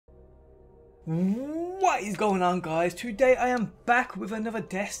What is going on, guys? Today I am back with another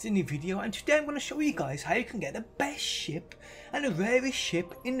Destiny video, and today I'm going to show you guys how you can get the best ship and the rarest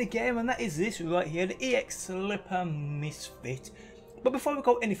ship in the game, and that is this right here, the EX Slipper Misfit. But before we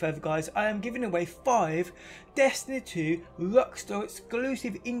go any further, guys, I am giving away 5 Destiny 2 Rockstar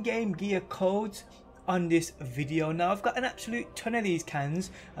exclusive in-game gear codes on this video. Now I've got an absolute ton of these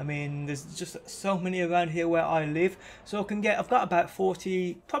cans. I mean, there's just so many around here where I live, so I've got about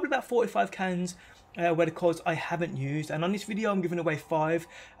 40, probably about 45 cans where the codes I haven't used, and on this video I'm giving away 5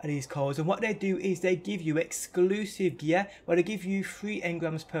 of these codes. And what they do is they give you exclusive gear, where they give you 3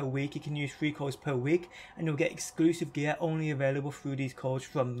 engrams per week. You can use 3 codes per week and you'll get exclusive gear only available through these codes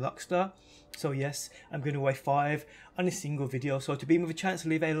from Rockstar. So yes, I'm giving away 5 on a single video. So to be with a chance,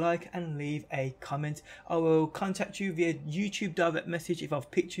 leave a like and leave a comment. I will contact you via YouTube direct message if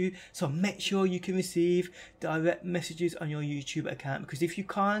I've picked you, so make sure you can receive direct messages on your YouTube account, because if you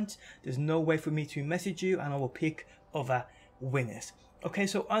can't, there's no way for me to message you and I will pick other winners. Okay,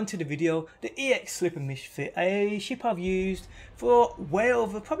 so on to the video. The EX Slipper Misfit, a ship I've used for way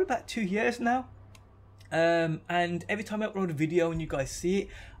over probably about 2 years now. And every time I upload a video and you guys see it,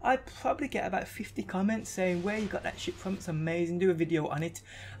 I probably get about 50 comments saying where you got that ship from, it's amazing, do a video on it.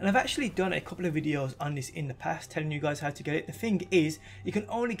 And I've actually done a couple of videos on this in the past, telling you guys how to get it. The thing is, you can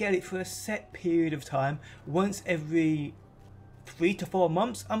only get it for a set period of time, once every 3 to 4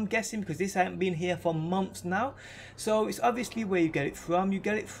 months, I'm guessing, because this hasn't been here for months now. So it's obviously where you get it from. You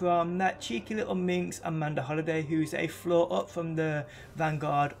get it from that cheeky little minx Amanda Holiday, who's a floor up from the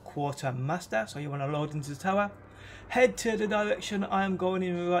Vanguard Quartermaster. So you want to load into the tower, head to the direction I am going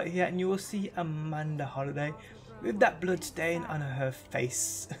in right here, and you will see Amanda Holiday with that blood stain on her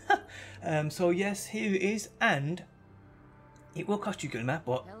face. So yes, here it is, and it will cost you glimmer,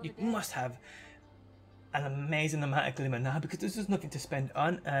 but you must have an amazing amount of glimmer now, because there's just nothing to spend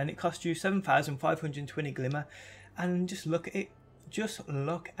on, and it costs you 7,520 glimmer. And just look at it, just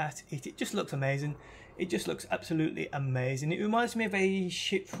look at it, it just looks amazing. It just looks absolutely amazing. It reminds me of a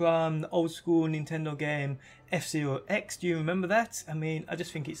ship from the old school Nintendo game F-Zero X. Do you remember that? I mean, I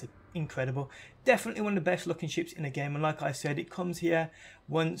just think it's incredible. Definitely one of the best looking ships in the game, and like I said, it comes here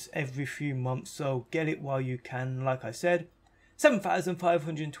once every few months, so get it while you can. Like I said,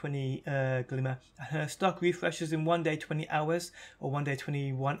 7,520 glimmer, and her stock refreshes in 1 day 20 hours, or 1 day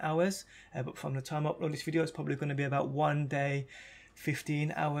 21 hours, but from the time I upload this video it's probably going to be about 1 day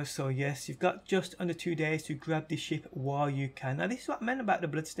 15 hours. So yes, you've got just under 2 days to grab this ship while you can. Now this is what I meant about the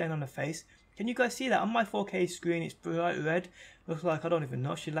bloodstain on her face. Can you guys see that? On my 4K screen it's bright red, looks like, I don't even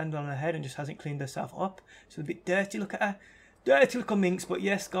know, she landed on her head and just hasn't cleaned herself up, so a bit dirty. Look at her, dirty little minx. But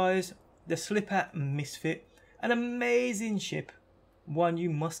yes guys, the Slipper Misfit, an amazing ship, one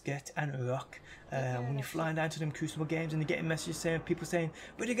you must get and rock. When you're flying down to them Crucible games and you're getting messages saying, people saying,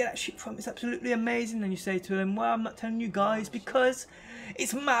 where do you get that ship from, it's absolutely amazing, and you say to them, well, I'm not telling you guys because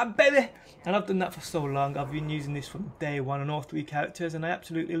it's my baby. And I've done that for so long. I've been using this from day 1 on all 3 characters, and I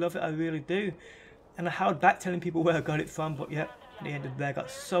absolutely love it, I really do. And I held back telling people where I got it from, but yeah, at the end of the day I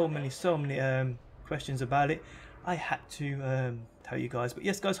got so many questions about it, I had to tell you guys. But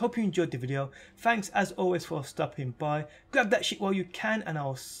yes guys, hope you enjoyed the video. Thanks as always for stopping by. Grab that shit while you can, and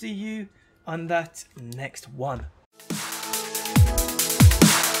I'll see you on that next one.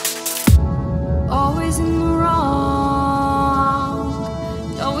 Always in the wrong,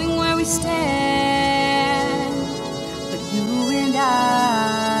 knowing where we stand.